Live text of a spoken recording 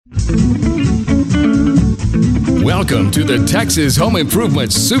Welcome to the Texas Home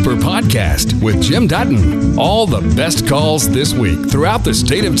Improvement Super Podcast with Jim Dutton. All the best calls this week throughout the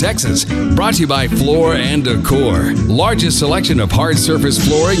state of Texas. Brought to you by Floor & Decor. Largest selection of hard surface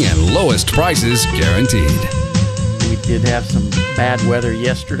flooring and lowest prices guaranteed. We did have some bad weather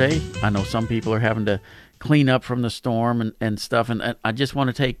yesterday. I know some people are having to clean up from the storm and stuff. And I just want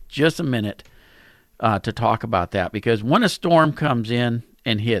to take just a minute to talk about that. Because when a storm comes in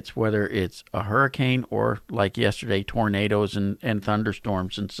and hits, whether it's a hurricane or like yesterday, tornadoes and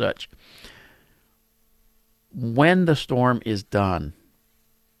thunderstorms and such, when the storm is done,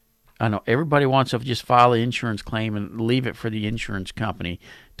 I know everybody wants to just file an insurance claim and leave it for the insurance company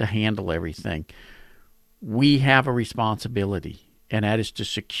to handle everything. We have a responsibility, and that is to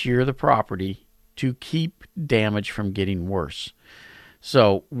secure the property to keep damage from getting worse.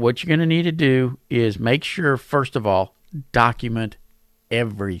 So what you're going to need to do is make sure, first of all, document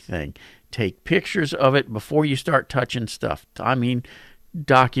everything. Take pictures of it before you start touching stuff. I mean,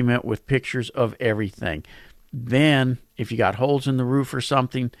 document with pictures of everything. Then, if you got holes in the roof or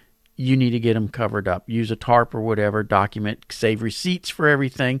something, you need to get them covered up. Use a tarp or whatever. Document. Save receipts for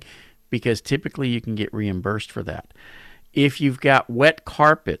everything, because typically you can get reimbursed for that. If you've got wet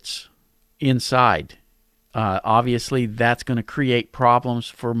carpets inside, obviously that's going to create problems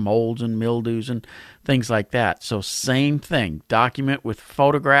for molds and mildews and things like that. So same thing, document with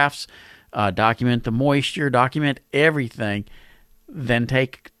photographs, document the moisture, document everything, then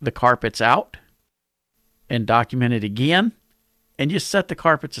take the carpets out and document it again, and just set the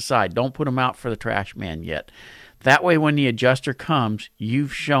carpets aside. Don't put them out for the trash man yet. That way when the adjuster comes,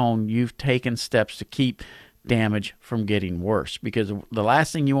 you've taken steps to keep damage from getting worse. Because the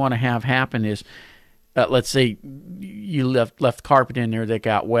last thing you want to have happen is, let's say you left carpet in there that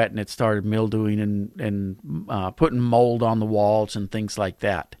got wet and it started mildewing and putting mold on the walls and things like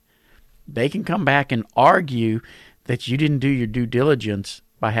that. They can come back and argue that you didn't do your due diligence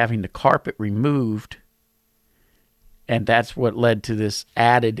by having the carpet removed, and that's what led to this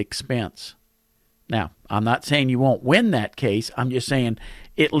added expense. Now, I'm not saying you won't win that case. I'm just saying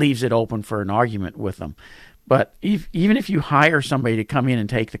it leaves it open for an argument with them. But even if you hire somebody to come in and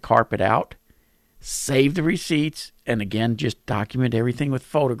take the carpet out, save the receipts, and again, just document everything with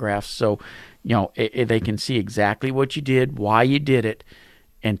photographs so they can see exactly what you did, why you did it,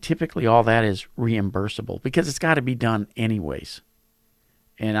 and typically all that is reimbursable because it's got to be done anyways.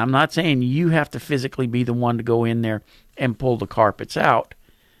 And I'm not saying you have to physically be the one to go in there and pull the carpets out.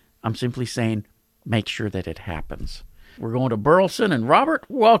 I'm simply saying make sure that it happens. We're going to Burleson, and Robert,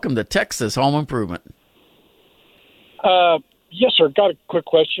 welcome to Texas Home Improvement. Yes, sir. Got a quick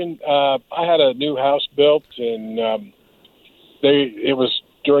question. I had a new house built, and it was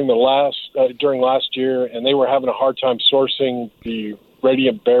during last year, and they were having a hard time sourcing the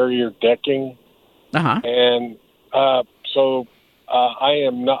radiant barrier decking. Uh-huh. And so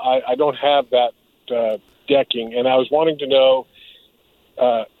I don't have that decking, and I was wanting to know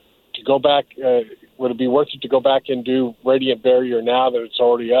to go back. Would it be worth it to go back and do radiant barrier now that it's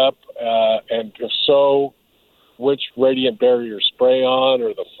already up? And if so, which radiant barrier, spray on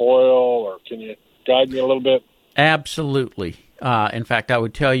or the foil, or can you guide me a little bit? Absolutely. In fact, I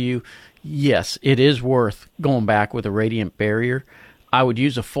would tell you, yes, it is worth going back with a radiant barrier. I would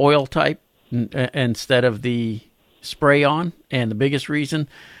use a foil type instead of the spray on. And the biggest reason,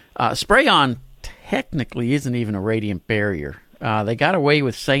 spray on technically isn't even a radiant barrier. They got away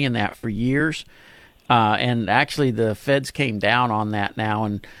with saying that for years. And actually the feds came down on that now,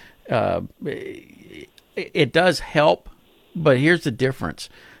 and it does help, but here's the difference.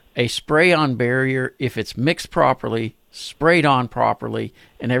 A spray-on barrier, if it's mixed properly, sprayed on properly,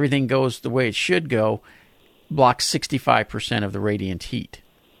 and everything goes the way it should go, blocks 65% of the radiant heat.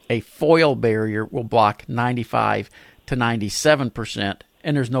 A foil barrier will block 95 to 97%,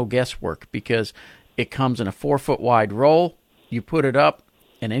 and there's no guesswork because it comes in a 4-foot wide roll. You put it up,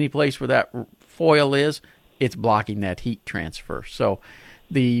 and any place where that foil is, it's blocking that heat transfer. So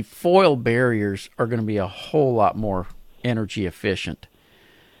the foil barriers are going to be a whole lot more energy efficient.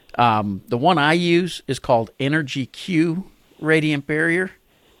 The one I use is called Energy Q Radiant Barrier.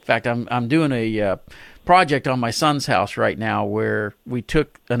 In fact, I'm doing a project on my son's house right now where we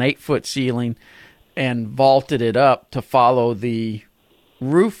took an 8-foot ceiling and vaulted it up to follow the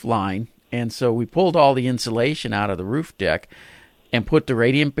roof line. And so we pulled all the insulation out of the roof deck and put the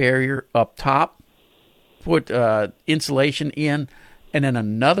radiant barrier up top, put insulation in, and then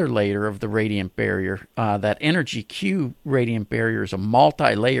another layer of the radiant barrier. That Energy Q radiant barrier is a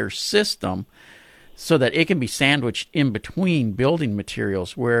multi-layer system so that it can be sandwiched in between building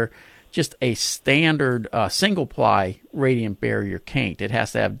materials where just a standard single-ply radiant barrier can't. It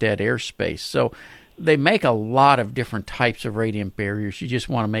has to have dead air space. So they make a lot of different types of radiant barriers. You just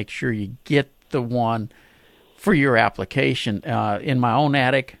want to make sure you get the one for your application. In my own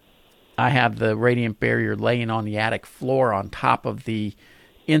attic, I have the radiant barrier laying on the attic floor on top of the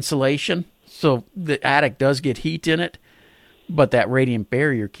insulation. So the attic does get heat in it, but that radiant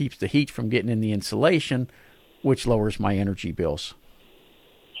barrier keeps the heat from getting in the insulation, which lowers my energy bills.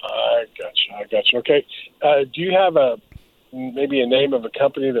 I gotcha. Okay. Do you have maybe a name of a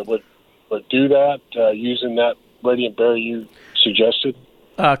company that would do that using that radiant barrier you suggested?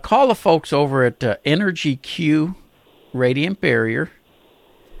 Call the folks over at Energy Q Radiant Barrier,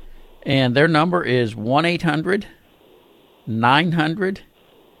 and their number is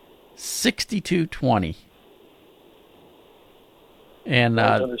 1-800-900-6220.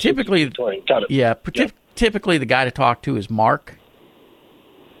 And typically, got it. Yeah, typically the guy to talk to is Mark.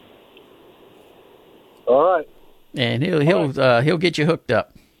 All right. And he'll get you hooked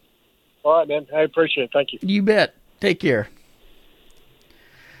up. All right, man. I appreciate it. Thank you. You bet. Take care.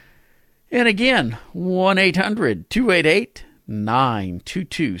 And again,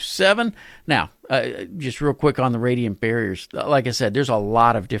 1-800-288-9227. Now, just real quick on the radiant barriers. Like I said, there's a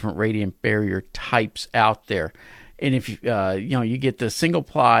lot of different radiant barrier types out there. And if you get the single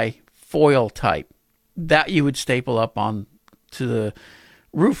ply foil type, that you would staple up on to the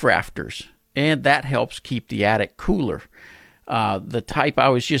roof rafters, and that helps keep the attic cooler. The type I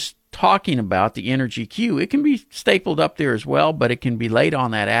was just talking about, the Energy Q, it can be stapled up there as well, but it can be laid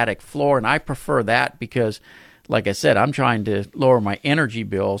on that attic floor, and I prefer that because, like I said, I'm trying to lower my energy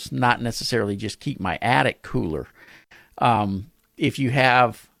bills, not necessarily just keep my attic cooler. If you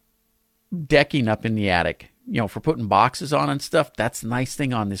have decking up in the attic, for putting boxes on and stuff, that's the nice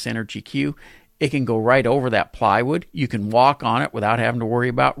thing on this Energy Q. It can go right over that plywood. You can walk on it without having to worry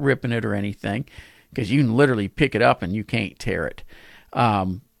about ripping it or anything, because you can literally pick it up and you can't tear it.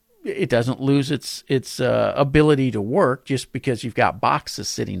 It doesn't lose its ability to work just because you've got boxes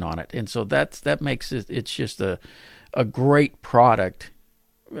sitting on it, and so that makes it's just a great product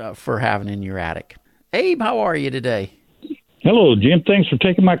for having in your attic. Abe, how are you today? Hello, Jim. Thanks for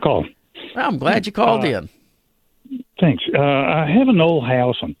taking my call. I'm glad you called in. Thanks. I have an old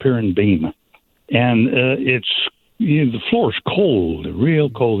house on Pier and Beam, and it's the floor's cold, real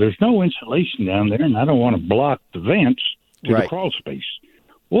cold. There's no insulation down there, and I don't want to block the vents to the crawl space.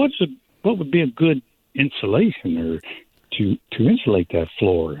 What would be a good insulation or to insulate that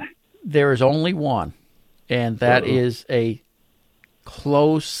floor? There is only one, and that is a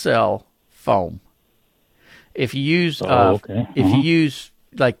closed cell foam. If you use you use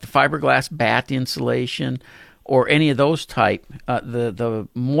like the fiberglass batt insulation or any of those type, the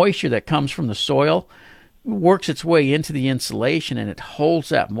moisture that comes from the soil works its way into the insulation, and it holds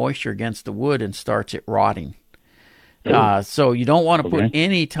that moisture against the wood and starts it rotting. So you don't want to put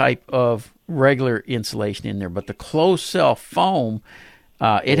any type of regular insulation in there, but the closed cell foam,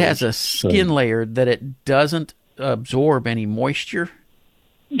 it has a skin layer that it doesn't absorb any moisture.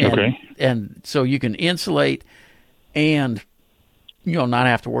 And so you can insulate and not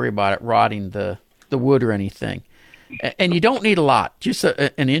have to worry about it rotting the wood or anything. And you don't need a lot. Just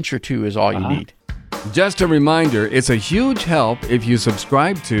an inch or two is all you need. Just a reminder, it's a huge help if you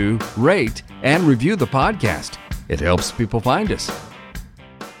subscribe to, rate, and review the podcast. It helps people find us.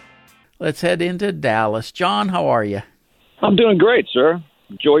 Let's head into Dallas. John, how are you? I'm doing great, sir.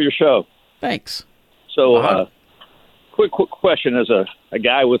 Enjoy your show. Thanks. So, quick question. As a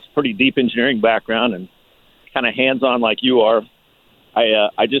guy with pretty deep engineering background and kind of hands-on like you are,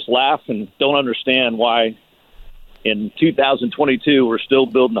 I just laugh and don't understand why in 2022 we're still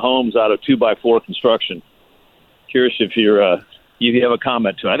building homes out of 2x4 construction. Curious if you have a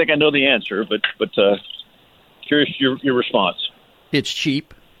comment to it. I think I know the answer, but curious your response. It's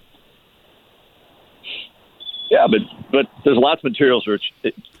cheap. Yeah, but there's lots of materials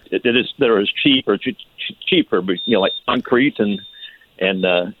that are cheaper, but like concrete and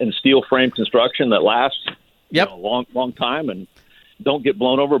steel frame construction that lasts a long time and don't get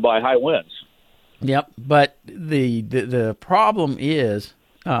blown over by high winds. Yep, but the problem is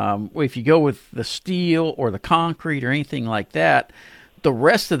if you go with the steel or the concrete or anything like that, the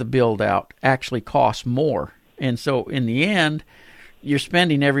rest of the build out actually costs more. And so in the end, you're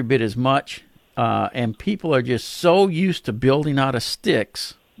spending every bit as much, and people are just so used to building out of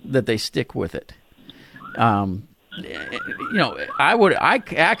sticks that they stick with it. I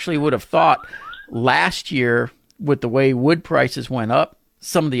actually would have thought last year with the way wood prices went up,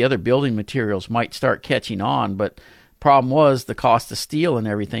 some of the other building materials might start catching on, but problem was the cost of steel and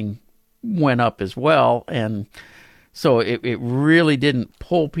everything went up as well, and so it really didn't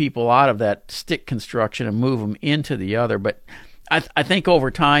pull people out of that stick construction and move them into the other. But I think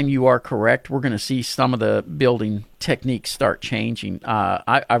over time you are correct. We're going to see some of the building techniques start changing.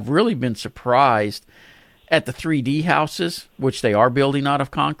 I've really been surprised at the 3D houses, which they are building out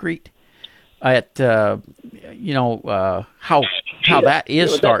of concrete. At how that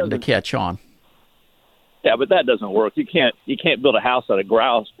is starting to catch on. Yeah, but that doesn't work. You can't build a house out of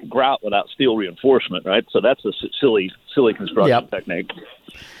grout without steel reinforcement, right? So that's a silly construction technique.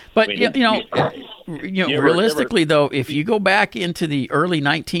 But realistically, though, if you go back into the early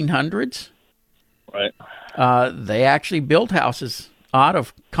 1900s, right, they actually built houses out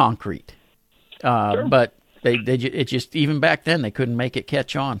of concrete. Sure. But it just even back then they couldn't make it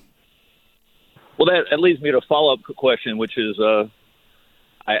catch on. Well, that leads me to a follow-up question, which is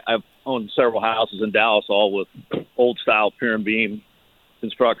I've owned several houses in Dallas, all with old-style pier and beam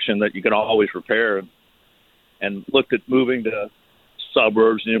construction that you can always repair, and looked at moving to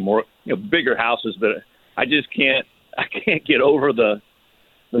suburbs, more bigger houses, but I can't get over the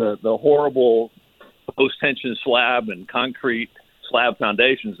horrible post-tension slab and concrete slab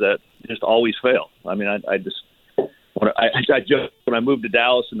foundations that just always fail. I mean, I joked when I moved to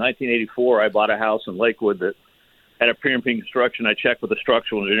Dallas in 1984, I bought a house in Lakewood that had a pier and beam construction. I checked with the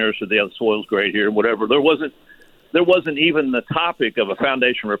structural engineer, said the soil's great here, whatever. There wasn't even the topic of a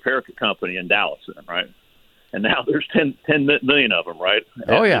foundation repair company in Dallas then, right? And now there's 10 million of them, right?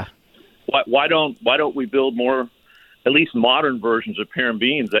 Oh yeah. Why don't we build more, at least modern versions of pier and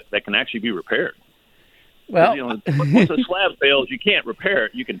beams that can actually be repaired? Well, once a slab fails, you can't repair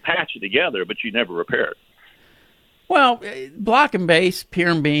it. You can patch it together, but you never repair it. Well, block and base, pier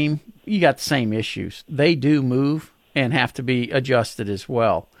and beam, you got the same issues. They do move and have to be adjusted as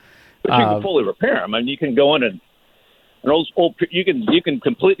well. But you can fully repair them. I mean, you can go in and you can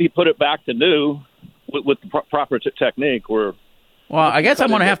completely put it back to new with the proper technique. Well, I guess I'm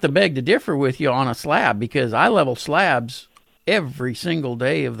going to have to beg to differ with you on a slab, because I level slabs every single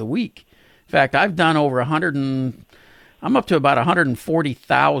day of the week. In fact, I've done over I'm up to about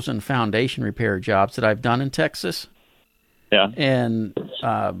 140,000 foundation repair jobs that I've done in Texas. Yeah. And,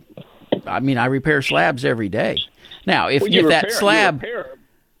 I repair slabs every day. Now, if that slab...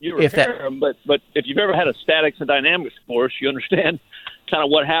 You repair them, but if you've ever had a statics and dynamics course, you understand kind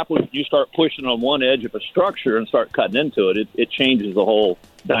of what happens when you start pushing on one edge of a structure and start cutting into it. It changes the whole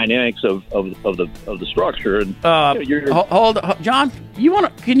dynamics of the structure. And hold, John,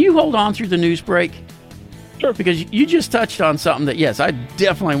 can you hold on through the news break? Sure. Because you just touched on something that, yes, I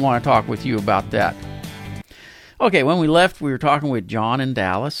definitely want to talk with you about that. Okay, when we left, we were talking with John in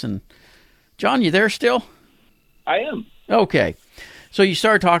Dallas. And John, you there still? I am. Okay. So you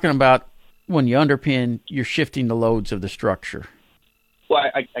started talking about when you underpin, you're shifting the loads of the structure. Well,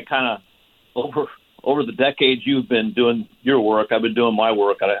 I kind of, over the decades you've been doing your work, I've been doing my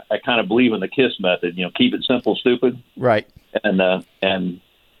work. I kind of believe in the KISS method, keep it simple, stupid. Right. And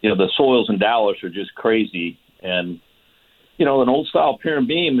the soils in Dallas are just crazy. And, an old style pier and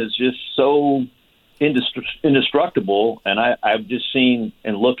beam is just so indestructible. And I've just seen,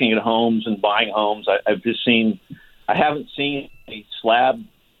 in looking at homes and buying homes, I haven't seen a slab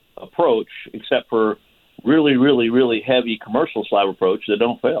approach except for really, really, really heavy commercial slab approach that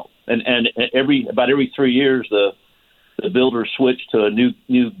don't fail. And about every 3 years, the builders switch to a new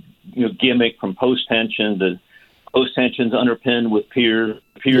gimmick from post tension to post tensions underpinned with pier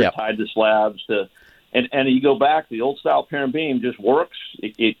yep. tied to slabs and you go back, the old style pier and beam just works.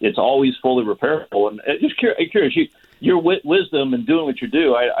 It's always fully repairable. And just curious, your wisdom in doing what you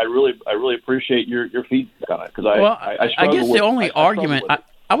do, I really appreciate your feedback on it, because I guess the only argument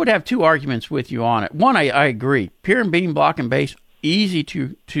I would have two arguments with you on it. One, I agree, pier and beam, block and base, easy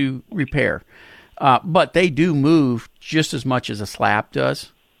to repair, but they do move just as much as a slab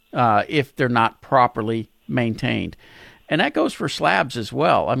does if they're not properly maintained. And that goes for slabs as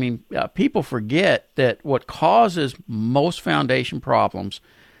well. I mean, people forget that what causes most foundation problems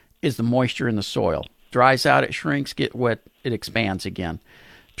is the moisture in the soil. Dries out, it shrinks, get wet, it expands again.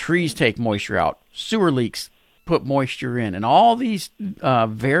 Trees take moisture out. Sewer leaks put moisture in. And all these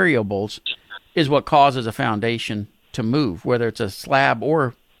variables is what causes a foundation to move, whether it's a slab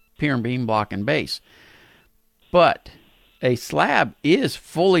or pier and beam, block and base. But a slab is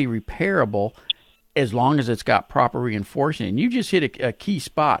fully repairable as long as it's got proper reinforcement. And you just hit a key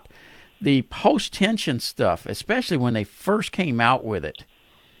spot. The post-tension stuff, especially when they first came out with it,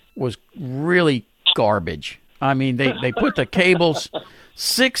 was really garbage. I mean, they put the cables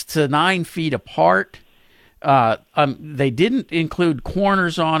 6 to 9 feet apart. They didn't include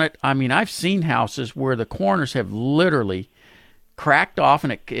corners on it. I mean, I've seen houses where the corners have literally cracked off,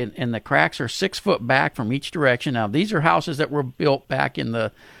 and the cracks are 6 foot back from each direction. Now, these are houses that were built back in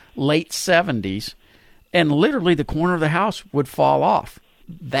the late 70s, and literally the corner of the house would fall off.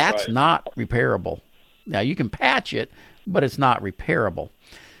 That's Right. not repairable. Now, you can patch it, but it's not repairable.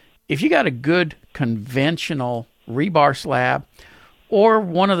 If you got a good conventional rebar slab or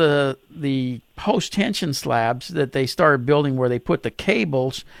one of the post-tension slabs that they started building where they put the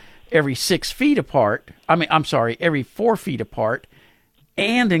cables every 6 feet apart, every 4 feet apart,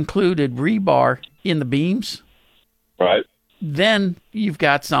 and included rebar in the beams, Right. then you've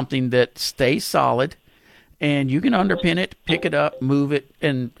got something that stays solid, and you can underpin it, pick it up, move it,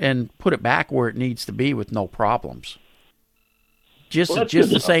 and put it back where it needs to be with no problems. Just Well, that's just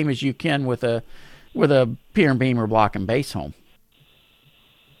good the to know. same as you can with a pier and beam or block and base home.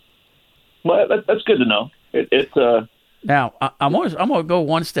 Well, that's good to know. Now, I'm going to go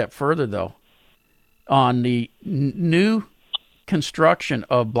one step further, though. On the new construction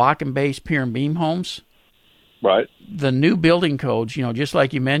of block and base pier and beam homes, Right. the new building codes, just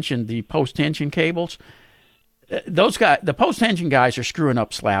like you mentioned, the post-tension cables, the post-tension guys are screwing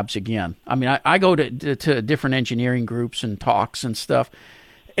up slabs again. I mean, I go to different engineering groups and talks and stuff,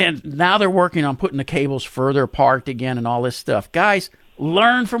 and now they're working on putting the cables further apart again and all this stuff. Guys,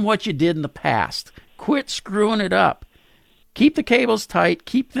 learn from what you did in the past. Quit screwing it up. Keep the cables tight,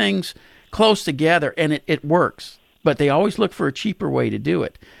 keep things close together, and it works. But they always look for a cheaper way to do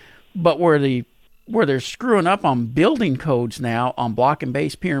it. But where they're screwing up on building codes now on block and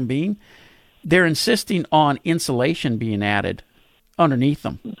base, pier and beam, they're insisting on insulation being added underneath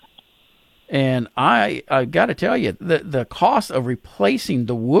them. And I got to tell you, the cost of replacing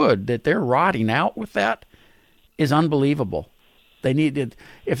the wood that they're rotting out with that is unbelievable. They need,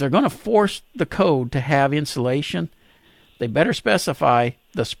 if they're going to force the code to have insulation, they better specify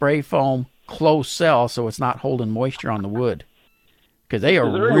the spray foam closed cell so it's not holding moisture on the wood, because they are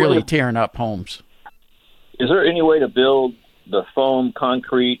Is there any really way to- tearing up homes. Is there any way to build the foam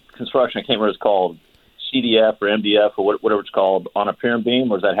concrete construction? I can't remember what it's called, CDF or MDF or whatever it's called, on a pier and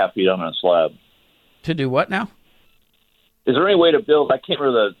beam, or does that have to be done on a slab? To do what now? Is there any way to build? I can't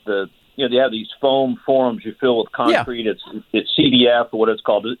remember they have these foam forms you fill with concrete. It's CDF or what it's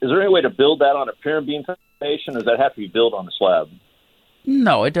called. Is there any way to build that on a pier and beam foundation, or does that have to be built on the slab?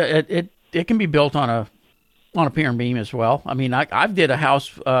 No, it can be built on a pier and beam as well. I mean, I did a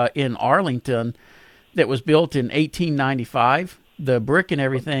house in Arlington that was built in 1895. The brick and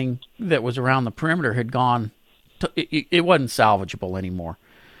everything that was around the perimeter had gone. It wasn't salvageable anymore.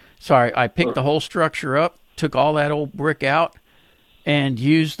 So I picked the whole structure up, took all that old brick out, and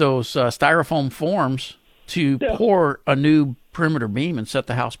used those styrofoam forms to pour a new perimeter beam and set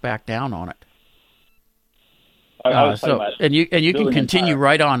the house back down on it. I was talking about And you can building continue entire-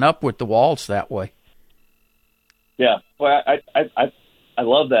 right on up with the walls that way. Yeah, well, I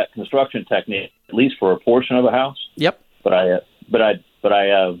love that construction technique, at least for a portion of a house. Yep. But I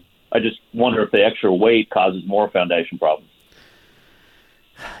just wonder if the extra weight causes more foundation problems.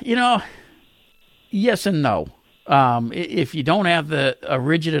 Yes and no. If you don't have a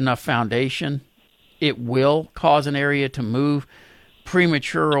rigid enough foundation, it will cause an area to move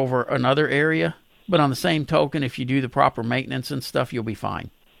premature over another area. But on the same token, if you do the proper maintenance and stuff, you'll be fine.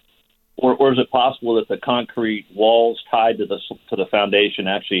 Or is it possible that the concrete walls tied to the foundation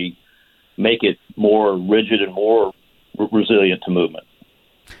actually make it more rigid and more resilient to movement?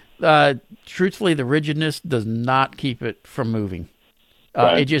 Truthfully, the rigidness does not keep it from moving.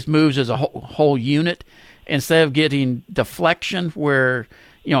 Right. It just moves as a whole unit. Instead of getting deflection where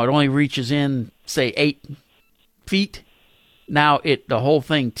it only reaches in, say, 8 feet, now the whole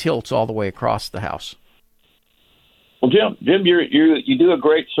thing tilts all the way across the house. Well, Jim, you do a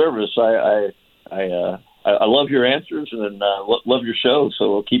great service. I love your answers and love your show.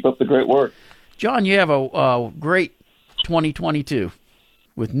 So keep up the great work. John, you have a great 2022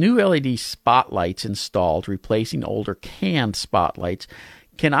 with new LED spotlights installed, replacing older can spotlights.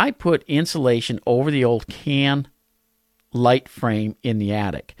 Can I put insulation over the old can light frame in the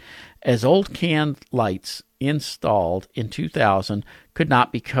attic, as old can lights installed in 2000 could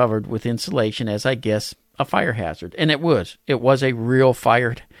not be covered with insulation as, I guess, a fire hazard? And it was a real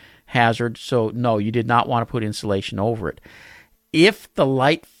fire hazard, so no, you did not want to put insulation over it. If the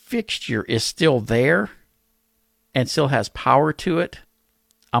light fixture is still there and still has power to it,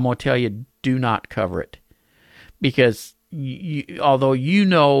 I'm going to tell you, do not cover it, because although you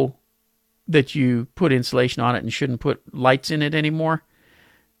know that you put insulation on it and shouldn't put lights in it anymore,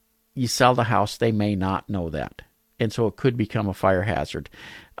 you sell the house, they may not know that. And so it could become a fire hazard.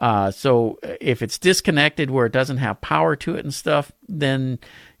 So if it's disconnected where it doesn't have power to it and stuff, then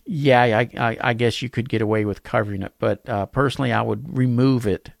yeah, I guess you could get away with covering it. But personally, I would remove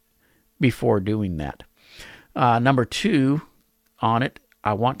it before doing that. Number 2 on it,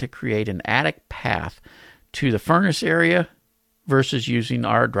 I want to create an attic path to the furnace area versus using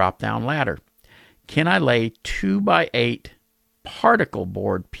our drop-down ladder. Can I lay 2x8 particle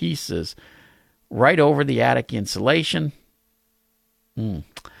board pieces right over the attic insulation?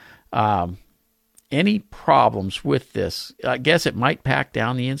 Any problems with this? I guess it might pack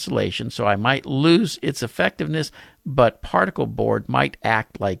down the insulation, so I might lose its effectiveness, but particle board might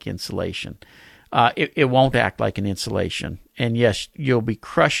act like insulation. It won't act like an insulation. And yes, you'll be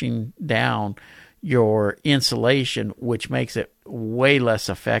crushing down your insulation, which makes it way less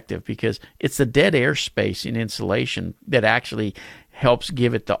effective because it's the dead air space in insulation that actually helps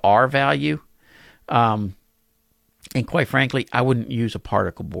give it the R value. And quite frankly, I wouldn't use a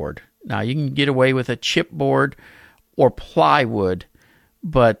particle board. Now, you can get away with a chipboard or plywood,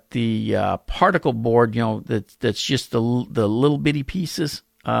 but the particle board, that's just the little bitty pieces.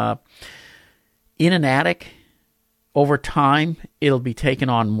 In an attic, over time, it'll be taking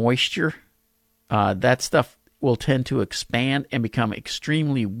on moisture. That stuff will tend to expand and become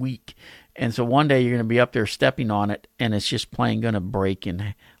extremely weak. And so one day you're going to be up there stepping on it, and it's just plain going to break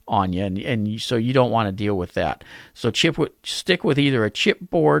on you. So you don't want to deal with that. So stick with either a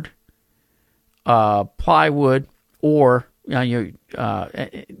chipboard, plywood, or in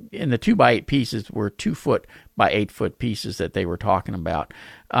the 2x8 pieces were 2 foot by 8 foot pieces that they were talking about.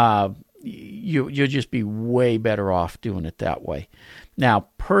 You'll just be way better off doing it that way. Now,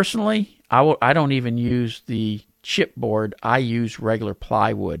 personally, I don't even use the chipboard. I use regular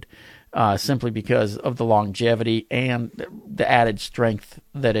plywood, simply because of the longevity and the added strength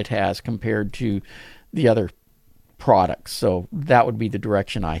that it has compared to the other products. So that would be the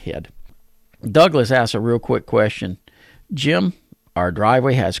direction I head. Douglas asks a real quick question. Jim, our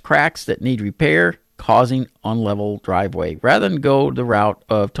driveway has cracks that need repair, causing unlevel driveway. Rather than go the route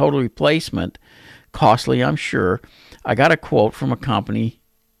of total replacement, costly I'm sure, I got a quote from a company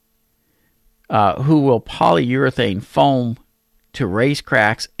who will polyurethane foam to raise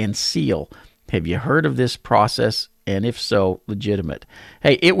cracks and seal. Have you heard of this process? And if so, legitimate.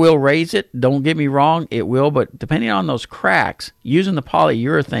 Hey, it will raise it. Don't get me wrong, it will. But depending on those cracks, using the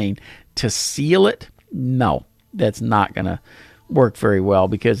polyurethane to seal it, no, that's not going to work very well,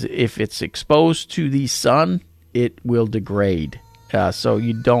 because if it's exposed to the sun, it will degrade. So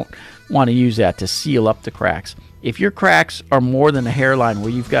you don't want to use that to seal up the cracks. If your cracks are more than a hairline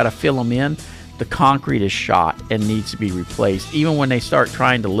where you've got to fill them in, the concrete is shot and needs to be replaced. Even when they start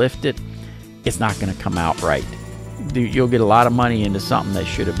trying to lift it, it's not going to come out right. You'll get a lot of money into something that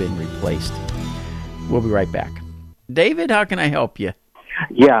should have been replaced. We'll be right back. David, how can I help you?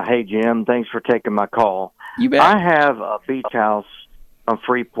 Yeah, hey, Jim. Thanks for taking my call. You bet. I have a beach house on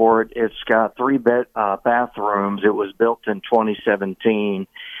Freeport. It's got 3 bathrooms. It was built in 2017,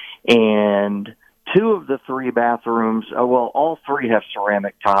 and 2 of the 3 bathrooms, all 3 have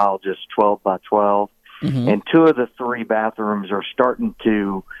ceramic tile, just 12 by 12, and 2 of the 3 bathrooms are starting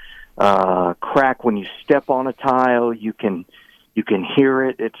to crack. When you step on a tile, you can hear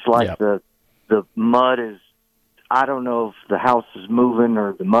it. It's like the mud is, I don't know if the house is moving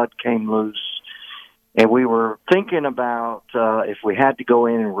or the mud came loose. And we were thinking about if we had to go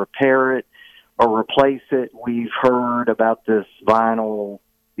in and repair it or replace it. We've heard about these vinyl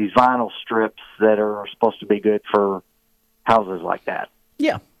strips that are supposed to be good for houses like that.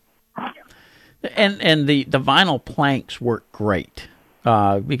 Yeah. And the vinyl planks work great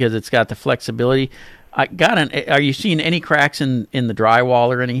because it's got the flexibility. Are you seeing any cracks in the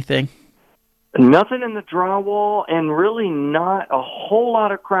drywall or anything? Nothing in the drywall, and really not a whole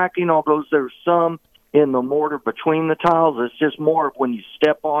lot of cracking, although there's some in the mortar between the tiles. It's just more of when you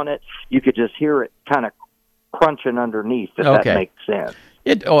step on it, you could just hear it kind of crunching underneath, if that makes sense.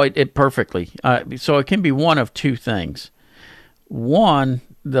 It perfectly. So it can be one of 2 things. One,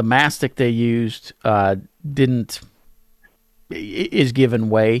 the mastic they used is giving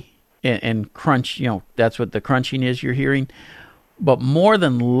way and crunch. That's what the crunching is you're hearing. But more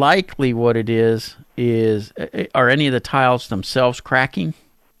than likely, what it is are any of the tiles themselves cracking,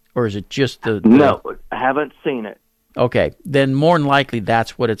 or is it just the? No, I haven't seen it. Okay, then more than likely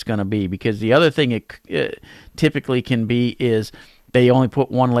that's what it's going to be, because the other thing it typically can be is they only put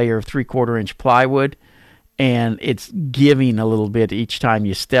 1 layer of 3/4 inch plywood, and it's giving a little bit each time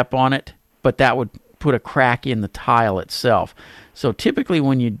you step on it, but that would put a crack in the tile itself. So typically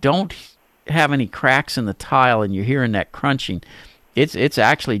when you don't have any cracks in the tile and you're hearing that crunching, it's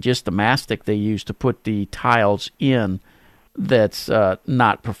actually just the mastic they use to put the tiles in that's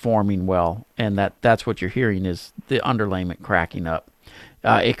not performing well, and that's what you're hearing is the underlayment cracking up.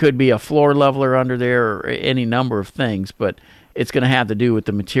 It could be a floor leveler under there or any number of things, but it's going to have to do with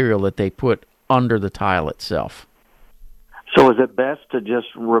the material that they put under the tile itself. So is it best to just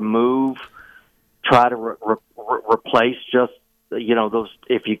try to replace just, those,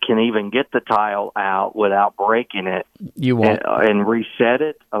 if you can even get the tile out without breaking it? You won't. And reset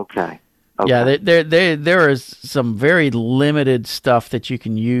it? Okay. Yeah, there is some very limited stuff that you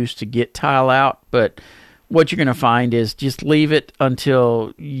can use to get tile out, but what you're going to find is just leave it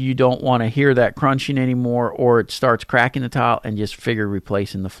until you don't want to hear that crunching anymore, or it starts cracking the tile, and just figure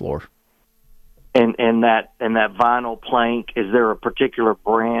replacing the floor. And that vinyl plank, is there a particular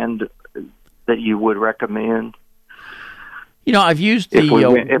brand that you would recommend? I've used if we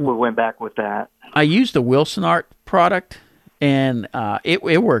went back with that. I used the Wilson Art product, and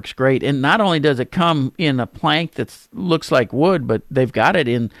it works great. And not only does it come in a plank that looks like wood, but they've got it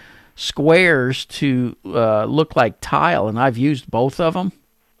in squares to look like tile, and I've used both of them.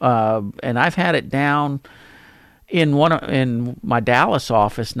 And I've had it down in my Dallas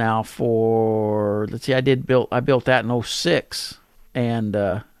office now for, let's see, I built that in 2006, and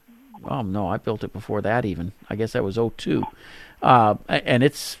I built it before that even. I guess that was 2002. And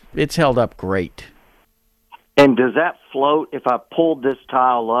it's held up great. And does that float if I pulled this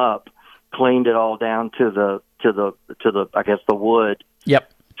tile up, cleaned it all down to the I guess the wood?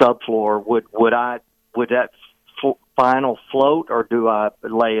 Yep. Subfloor, would that final float, or do I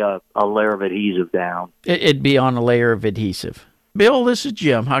lay a layer of adhesive down? It'd be on a layer of adhesive. Bill, this is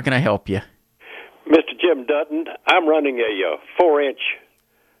Jim. How can I help you? Mr. Jim Dutton, I'm running a 4-inch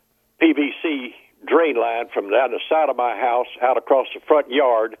PVC drain line from down the side of my house out across the front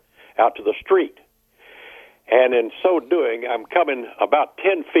yard out to the street. And in so doing, I'm coming about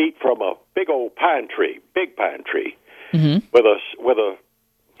 10 feet from a big pine tree, mm-hmm. with a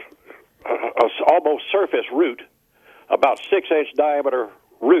almost surface root, about 6-inch diameter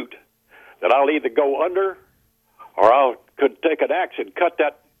root, that I'll either go under, or I could take an axe and cut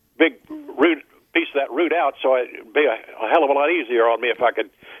that big piece of that root out, so it'd be a hell of a lot easier on me if I could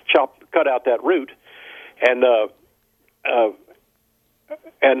cut out that root. And the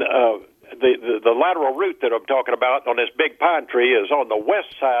lateral root that I'm talking about on this big pine tree is on the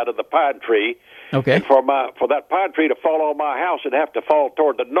west side of the pine tree. Okay. And for that pine tree to fall on my house, it'd have to fall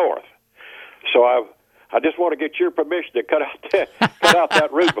toward the north. So I just want to get your permission to cut out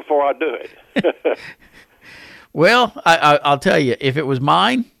that root before I do it. Well, I'll tell you, if it was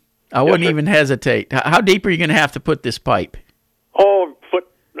mine, I wouldn't even hesitate. How deep are you going to have to put this pipe? Oh,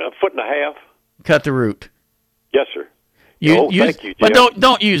 a foot and a half. Cut the root. Yes, sir. Thank you, Jim. But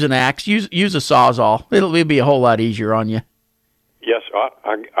don't use an axe. Use a sawzall. It'll be a whole lot easier on you. Yes,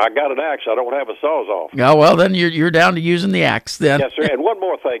 I got an axe. I don't have a sawzall. Oh, well, then you're down to using the axe then. Yes, sir. And one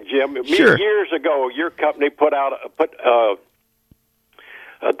more thing, Jim. Sure. Years ago, your company put the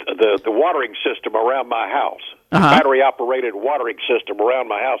watering system around my house. Uh-huh. Battery-operated watering system around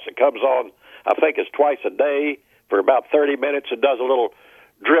my house. It comes on, I think it's twice a day for about 30 minutes. It does a little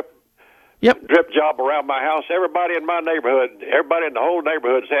drip job around my house. Everybody in my neighborhood, everybody in the whole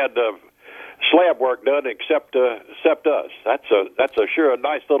neighborhood's had slab work done except us. That's sure a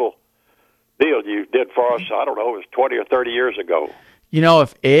nice little deal you did for us. I don't know, it was 20 or 30 years ago.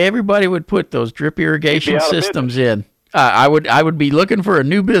 If everybody would put those drip irrigation systems in, I would be looking for a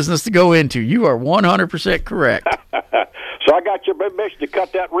new business to go into. You are 100% correct. So I got your permission to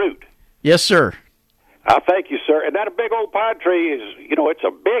cut that root. Yes, sir. I thank you, sir. And that big old pine tree is, it's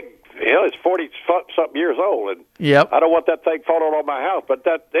a big, it's 40-something years old. And yep. I don't want that thing falling on my house, but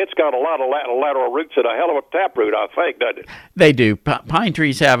it's got a lot of lateral roots and a hell of a taproot, I think, doesn't it? They do. Pine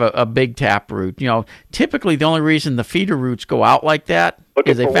trees have a big taproot. Typically the only reason the feeder roots go out like that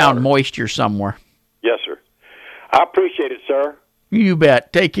is they found moisture somewhere. Yes, sir. I appreciate it, sir. You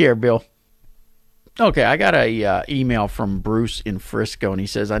bet. Take care, Bill. Okay, I got a email from Bruce in Frisco, and he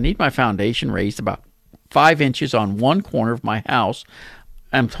says, I need my foundation raised about 5 inches on one corner of my house.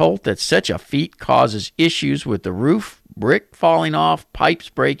 I'm told that such a feat causes issues with the roof, brick falling off, pipes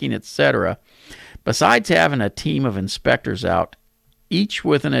breaking, etc. Besides having a team of inspectors out, each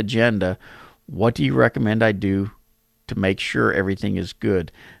with an agenda, what do you recommend I do to make sure everything is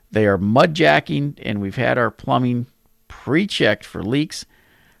good? They are mudjacking, and we've had our plumbing pre-checked for leaks.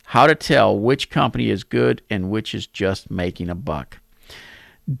 How to tell which company is good and which is just making a buck.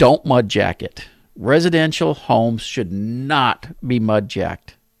 Don't mudjack it. Residential homes should not be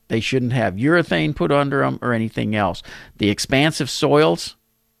mudjacked. They shouldn't have urethane put under them or anything else. The expansive soils,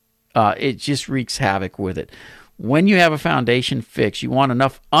 it just wreaks havoc with it. When you have a foundation fix, you want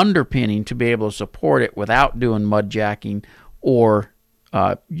enough underpinning to be able to support it without doing mudjacking or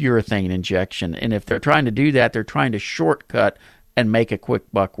urethane injection. And if they're trying to do that, they're trying to shortcut and make a quick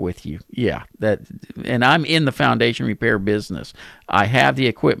buck with you. Yeah, and I'm in the foundation repair business. I have the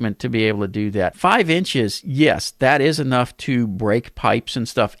equipment to be able to do that. 5 inches, yes, that is enough to break pipes and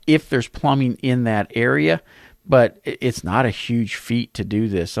stuff if there's plumbing in that area, but it's not a huge feat to do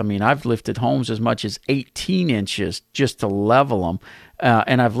this. I mean, I've lifted homes as much as 18 inches just to level them,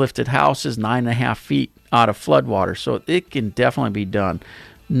 and I've lifted houses 9.5 feet out of floodwater, so it can definitely be done.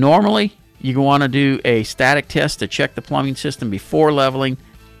 Normally, you want to do a static test to check the plumbing system before leveling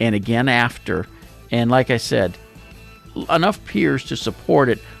and again after. And like I said, enough piers to support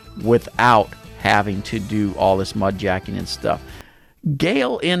it without having to do all this mud jacking and stuff.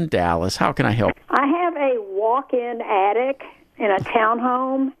 Gail in Dallas, how can I help? I have a walk-in attic in a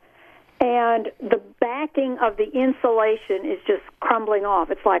townhome, and the backing of the insulation is just crumbling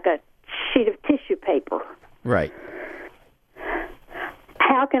off. It's like a sheet of tissue paper. Right.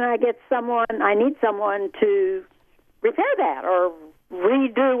 How can I get someone? I need someone to repair that or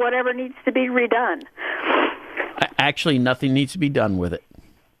redo whatever needs to be redone. Actually, nothing needs to be done with it.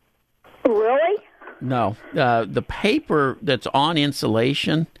 Really? No. The paper that's on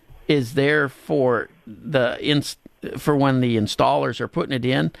insulation is there for for when the installers are putting it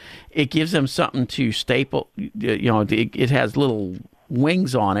in. It gives them something to staple. It has little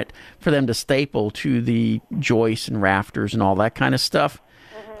wings on it for them to staple to the joists and rafters and all that kind of stuff.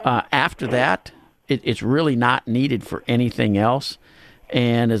 After that, it's really not needed for anything else.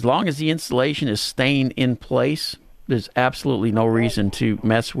 And as long as the insulation is staying in place, there's absolutely no reason to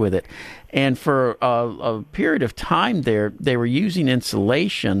mess with it. And for a period of time there, they were using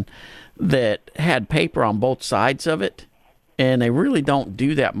insulation that had paper on both sides of it. And they really don't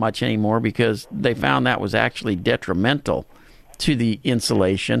do that much anymore because they found that was actually detrimental to the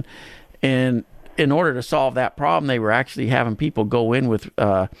insulation. And in order to solve that problem, they were actually having people go in with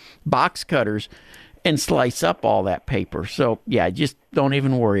box cutters and slice up all that paper. So, yeah, just don't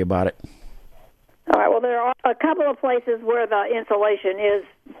even worry about it. All right, well, there are a couple of places where the insulation is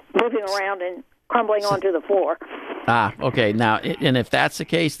moving around and crumbling onto the floor. Okay. Now, and if that's the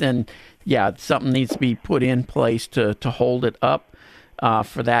case, then, yeah, something needs to be put in place to hold it up.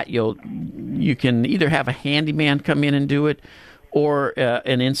 For that, you can either have a handyman come in and do it, or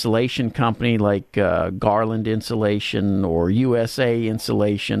an insulation company like Garland Insulation or USA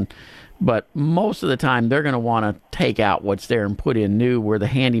Insulation. But most of the time, they're going to want to take out what's there and put in new, where the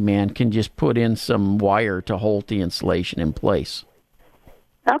handyman can just put in some wire to hold the insulation in place.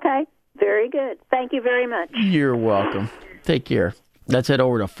 Okay, very good. Thank you very much. You're welcome. Take care. Let's head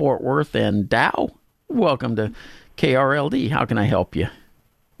over to Fort Worth. And Dow, welcome to KRLD. How can I help you?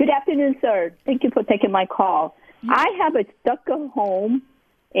 Good afternoon, sir. Thank you for taking my call. I have a stucco home,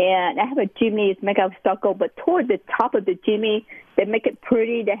 and I have a chimney. It's made out of stucco, but toward the top of the chimney, they make it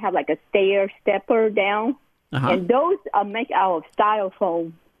pretty. They have like a stepper down, and those are made out of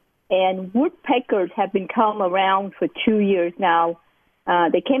styrofoam. And woodpeckers have been come around for 2 years now.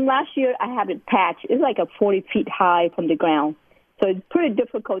 They came last year. I have it patched. It's like a 40 feet high from the ground, so it's pretty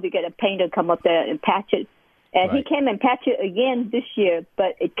difficult to get a painter to come up there and patch it. And He came and patched it again this year,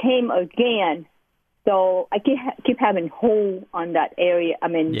 but it came again. So I keep having hole on that area. I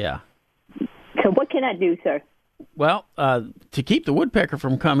mean, yeah. So what can I do, sir? Well, to keep the woodpecker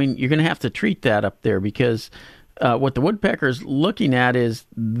from coming, you're going to have to treat that up there, because what the woodpecker's looking at is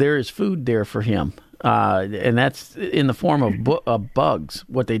there is food there for him, and that's in the form of bugs.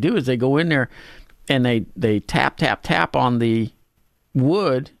 What they do is they go in there and they tap on the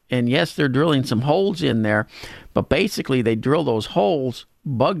wood, and yes, they're drilling some holes in there, but basically they drill those holes,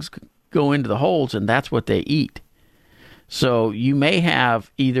 bugs go into the holes, and that's what they eat. So you may have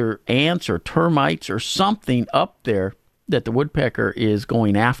either ants or termites or something up there that the woodpecker is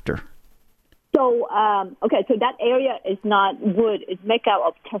going after. So, so that area is not wood. It's made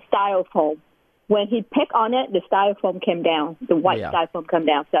out of styrofoam. When he pecked on it, the styrofoam came down. The white styrofoam came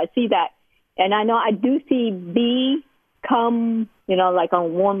down. So I see that. And I know I do see bee come, like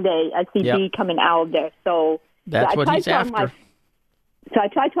on warm day, I see bee coming out of there. So that's what he's after. So I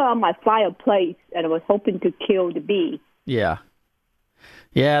tried to on my fireplace, and I was hoping to kill the bee. Yeah.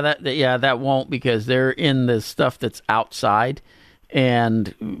 That won't, because they're in the stuff that's outside,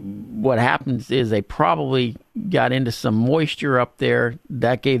 and what happens is they probably got into some moisture up there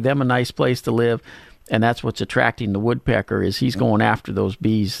that gave them a nice place to live, and that's what's attracting the woodpecker. Is he's going after those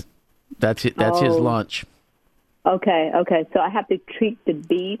bees. That's it. That's his lunch. Okay. So I have to treat the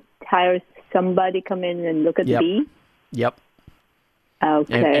bee. Hire somebody come in and look at the bee. Yep.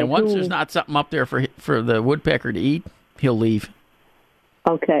 Okay. And once there's not something up there for the woodpecker to eat, he'll leave.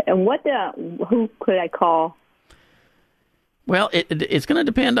 Okay. And who could I call? Well, it's going to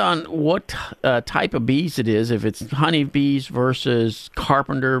depend on what type of bees it is, if it's honey bees versus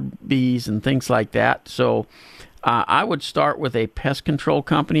carpenter bees and things like that. So I would start with a pest control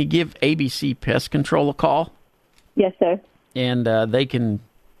company. Give ABC Pest Control a call. Yes, sir. And they can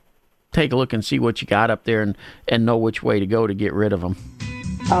take a look and see what you got up there and know which way to go to get rid of them.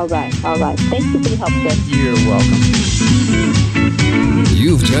 All right. Thank you for your help, sir. You're welcome.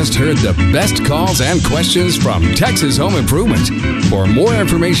 You've just heard the best calls and questions from Texas Home Improvement. For more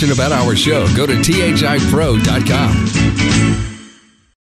information about our show, go to thipro.com.